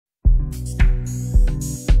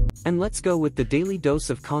And let's go with the daily dose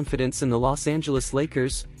of confidence in the Los Angeles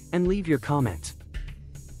Lakers, and leave your comment.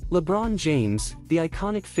 LeBron James, the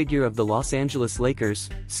iconic figure of the Los Angeles Lakers,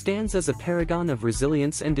 stands as a paragon of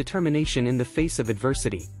resilience and determination in the face of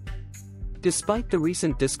adversity. Despite the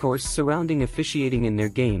recent discourse surrounding officiating in their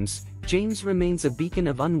games, James remains a beacon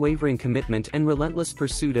of unwavering commitment and relentless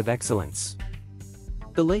pursuit of excellence.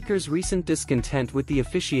 The Lakers' recent discontent with the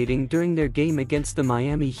officiating during their game against the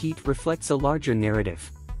Miami Heat reflects a larger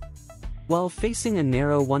narrative. While facing a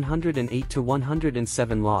narrow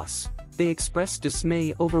 108-107 loss, they expressed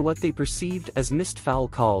dismay over what they perceived as missed foul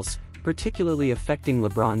calls, particularly affecting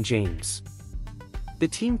LeBron James. The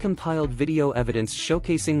team compiled video evidence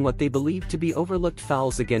showcasing what they believed to be overlooked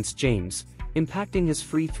fouls against James, impacting his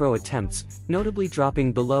free throw attempts, notably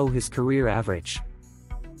dropping below his career average.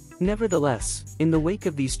 Nevertheless, in the wake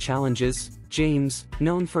of these challenges, James,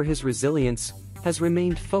 known for his resilience, has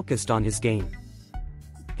remained focused on his game.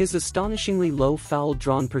 His astonishingly low foul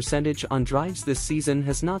drawn percentage on drives this season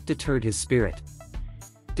has not deterred his spirit.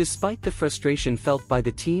 Despite the frustration felt by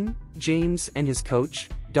the team, James and his coach,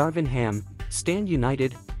 Darvin Ham, stand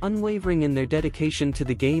united, unwavering in their dedication to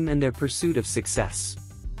the game and their pursuit of success.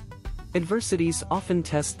 Adversities often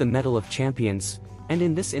test the mettle of champions, and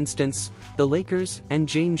in this instance, the Lakers and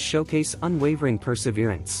James showcase unwavering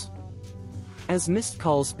perseverance. As missed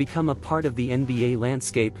calls become a part of the NBA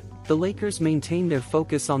landscape, the Lakers maintain their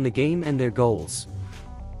focus on the game and their goals.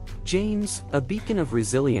 James, a beacon of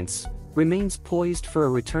resilience, remains poised for a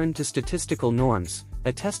return to statistical norms,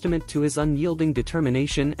 a testament to his unyielding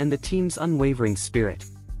determination and the team's unwavering spirit.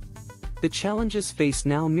 The challenges faced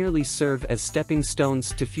now merely serve as stepping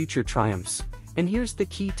stones to future triumphs, and here's the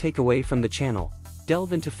key takeaway from the channel: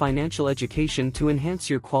 delve into financial education to enhance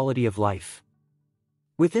your quality of life.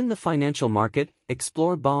 Within the financial market,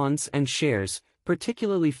 explore bonds and shares,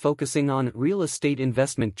 particularly focusing on real estate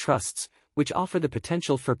investment trusts, which offer the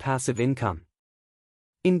potential for passive income.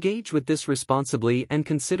 Engage with this responsibly and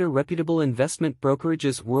consider reputable investment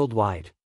brokerages worldwide.